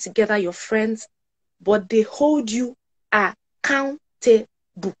somehow together, your friends, but they hold you accountable.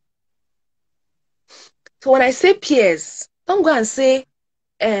 So when I say peers, don't go and say,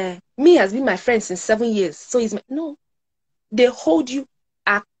 me has been my friend since 7 years. So he's no. They hold you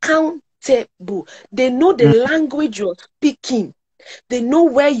accountable. They know the language you're speaking. They know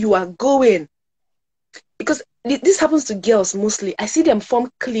where you are going. Because this happens to girls mostly. I see them form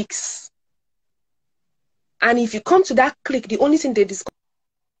cliques. And if you come to that clique, the only thing they discuss.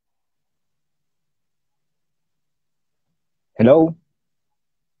 Hello?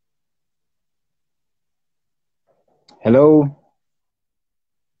 Hello?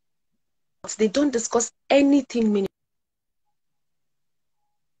 They don't discuss anything meaningful.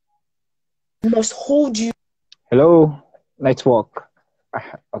 Must hold you. Hello? Network.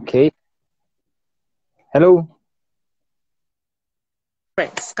 Okay. Hello?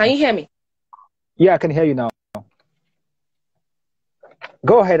 Friends, can you hear me? Yeah, I can hear you now.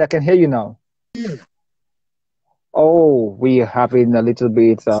 Go ahead, I can hear you now. Oh, we are having a little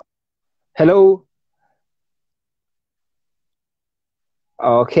bit. Hello?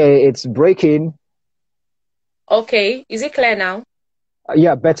 Okay, it's breaking. Okay, is it clear now?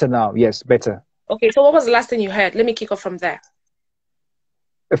 Yeah, better now. Yes, better. Okay, so what was the last thing you heard? Let me kick off from there.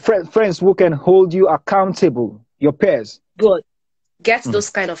 Friends who can hold you accountable, your peers. Good. Get those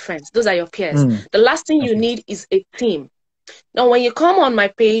kind of friends. Those are your peers. The last thing you need is a team. Now, when you come on my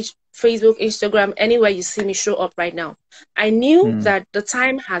page, Facebook, Instagram, anywhere you see me show up right now, I knew that the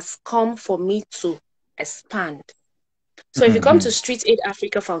time has come for me to expand. So if you come to Street Aid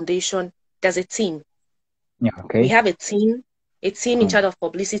Africa Foundation, there's a team. Yeah, okay. We have a team in charge of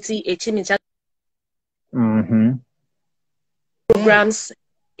publicity, a team in charge of programs,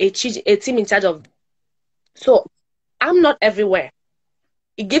 a team in charge of. So I'm not everywhere.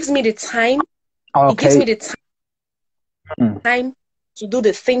 It gives me the time. Okay. It gives me the time to do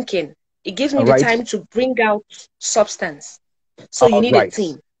the thinking. It gives me the time to bring out substance. So you need a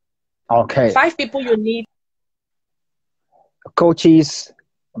team. Okay. 5 people you need. Coaches,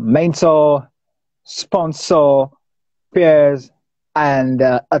 mentor, sponsor, peers, and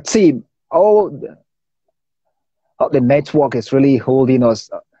a team. The network is really holding us.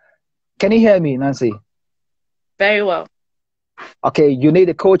 Can you hear me, Nancy? Very well. Okay, you need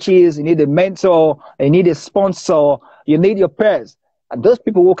the coaches, you need a mentor, you need a sponsor, you need your peers, and those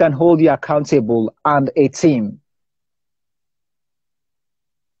people who can hold you accountable, and a team.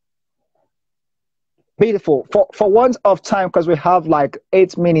 Beautiful. For want of time, because we have like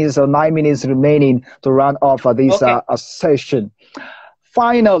 8 minutes or 9 minutes remaining to run off of this session.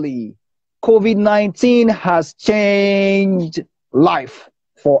 Finally, COVID-19 has changed life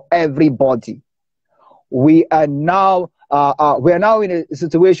for everybody. We are now in a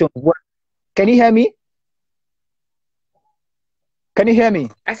situation where, can you hear me? Can you hear me?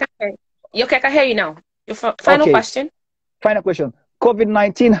 I can hear you. Okay, I can hear you now. Your final question? Final question.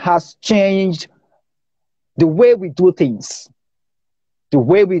 COVID-19 has changed the way we do things, the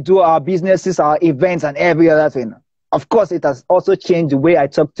way we do our businesses, our events, and every other thing. Of course, it has also changed the way I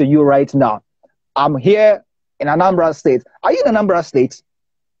talk to you right now. I'm here in Anambra State. Are you in Anambra State?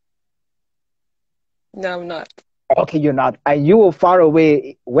 No, I'm not. Okay, you're not. And you are far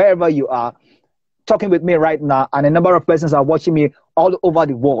away, wherever you are, talking with me right now, and a number of persons are watching me all over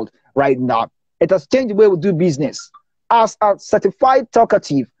the world right now. It has changed the way we do business. As a certified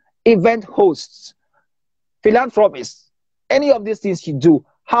talkative, event hosts, philanthropists, any of these things you do,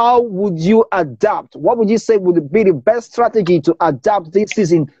 how would you adapt? What would you say would be the best strategy to adapt this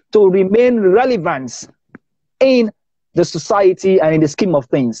season to remain relevant in the society and in the scheme of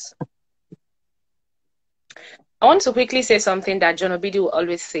things? I want to quickly say something that John Obidi will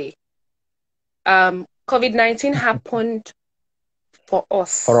always say. COVID-19 happened for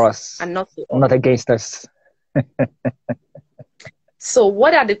us. For us. And not for not against us. So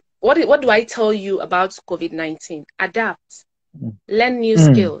what do I tell you about COVID-19? Adapt. Learn new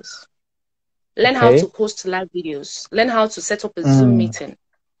skills. Learn how to host live videos. Learn how to set up a Zoom meeting.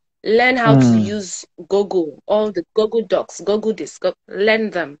 Learn how to use Google, all the Google Docs, Google Disc.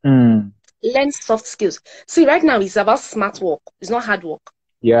 Learn them. Learn soft skills. See, right now it's about smart work. It's not hard work.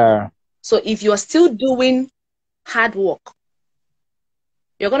 Yeah. So if you are still doing hard work,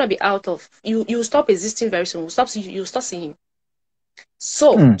 you're gonna be out of. You stop existing very soon. You stop seeing.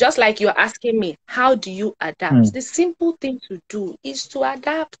 So just like you're asking me, how do you adapt? The simple thing to do is to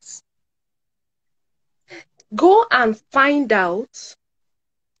adapt. Go and find out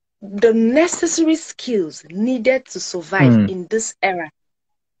the necessary skills needed to survive in this era.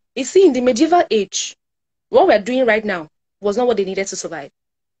 You see, in the medieval age, what we're doing right now was not what they needed to survive.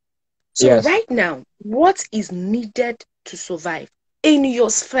 So right now, what is needed to survive in your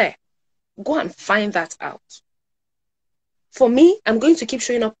sphere? Go and find that out. For me, I'm going to keep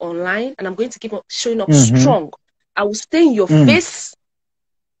showing up online, and I'm going to keep showing up strong. I will stay in your face.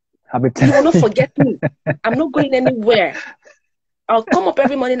 You will not forget me. I'm not going anywhere. I'll come up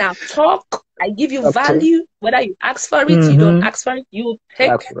every morning, I'll talk, I give you value, whether you ask for it, you don't ask for it, you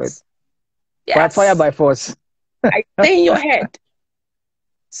take it. Right. Yes. By fire, by force. I stay in your head.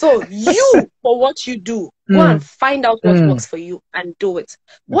 So you, for what you do, go and find out what works for you and do it.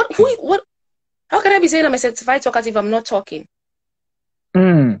 How can I be saying I'm a certified talkative if I'm not talking?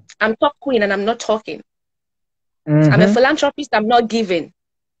 I'm talk queen and I'm not talking. I'm a philanthropist, I'm not giving.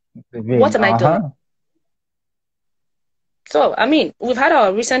 What am I doing? So, I mean, we've had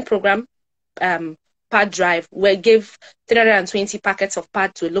our recent program, pad drive, where we gave 320 packets of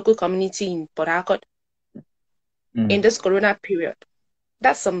pad to a local community in Port Harcourt in this corona period.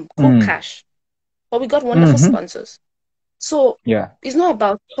 That's some cool cash. But we got wonderful sponsors. So, it's not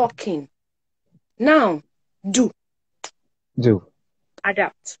about talking. Now, do.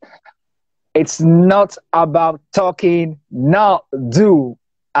 Adapt. It's not about talking. Now, do.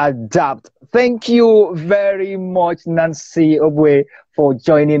 Adapt. Thank you very much, Nancy Ogbue, for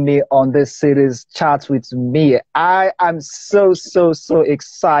joining me on this series Chat with Me. I am so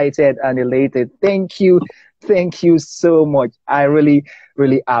excited and elated. Thank you so much. I really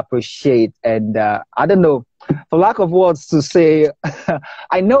appreciate. And I don't know, for lack of words to say,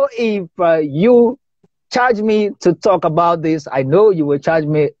 I know if you charge me to talk about this, I know you will charge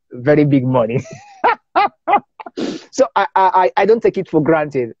me very big money. So I don't take it for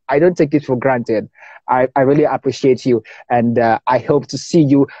granted. I really appreciate you, and I hope to see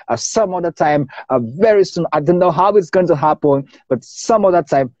you some other time very soon. I don't know how it's going to happen, but some other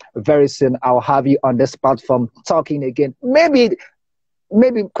time very soon I'll have you on this platform talking again. Maybe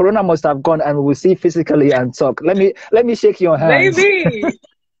Corona must have gone and we'll see physically and talk. Let me shake your hand.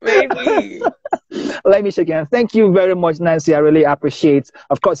 Maybe. Let me shake your hand. Thank you very much, Nancy. I really appreciate.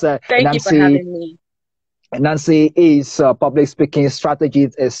 Of course, Thank Nancy, you for having me. Nancy is a public speaking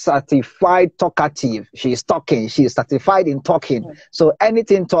strategist, a certified talkative. She's talking. She's certified in talking. So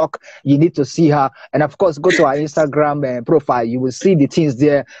anything talk, you need to see her. And of course, go to our Instagram profile. You will see the things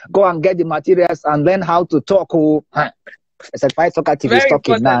there. Go and get the materials and learn how to talk. Oh, a certified talkative is Very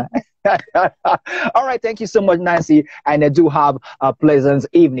talking now. All right. Thank you so much, Nancy. And I do have a pleasant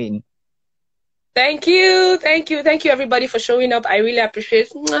evening. Thank you. Thank you. Thank you, everybody, for showing up. I really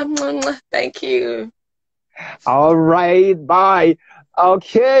appreciate it. Thank you. All right. Bye.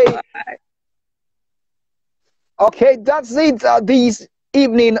 Okay. Bye. Okay, that's it this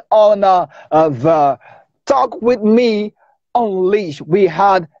evening on the Talk With Me Unleash. We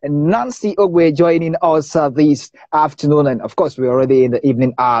had Nancy Ogbue joining us this afternoon, and of course, we're already in the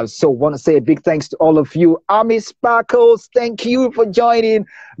evening hours. So, want to say a big thanks to all of you. Army Sparkles, thank you for joining.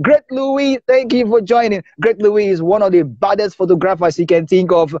 Great Louis, thank you for joining. Great Louis is one of the baddest photographers you can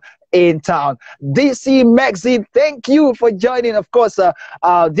think of in town. DC Maxi, thank you for joining. Of course,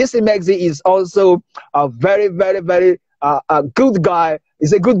 DC Maxi is also a very, very, very a good guy.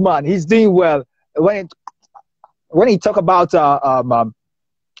 He's a good man. He's doing well. When he talk about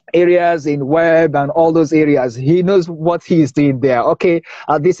areas in web and all those areas, he knows what he's doing there. Okay,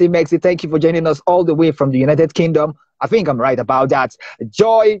 DC Maxi, thank you for joining us all the way from the United Kingdom. I think I'm right about that.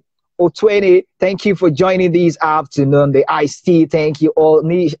 Joy O20, thank you for joining this afternoon. The IC, thank you all.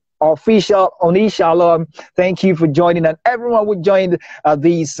 Official Onishalom, thank you for joining, and everyone who joined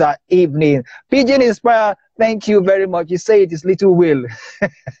this evening. Pigeon Inspire, thank you very much. You say it is Little Will.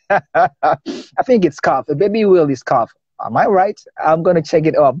 I think it's calf. The baby Will is calf. Am I right? I'm going to check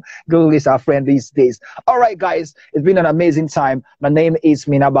it up. Google is our friend these days. All right, guys. It's been an amazing time. My name is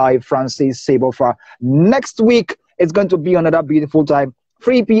Minabai Francis Sebofa. Next week, it's going to be another beautiful time.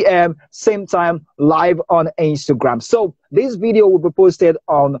 3 p.m. same time, live on Instagram. So this video will be posted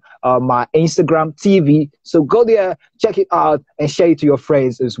on my Instagram TV. So go there, check it out, and share it to your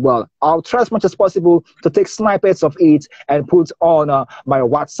friends as well. I'll try as much as possible to take snippets of it and put on my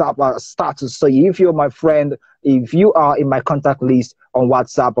WhatsApp status. So if you're my friend, if you are in my contact list on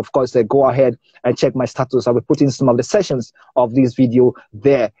WhatsApp, of course, go ahead and check my status. I'll be putting some of the sessions of this video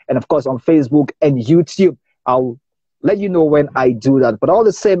there. And of course, on Facebook and YouTube, I'll let you know when I do that. But all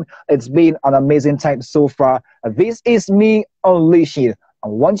the same, it's been an amazing time so far. This is me unleashing. I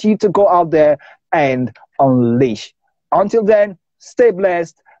want you to go out there and unleash. Until then, stay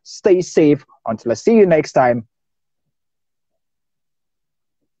blessed, stay safe. Until I see you next time.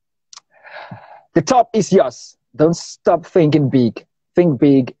 The top is yours. Don't stop thinking big. Think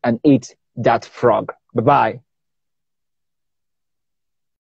big and eat that frog. Bye-bye.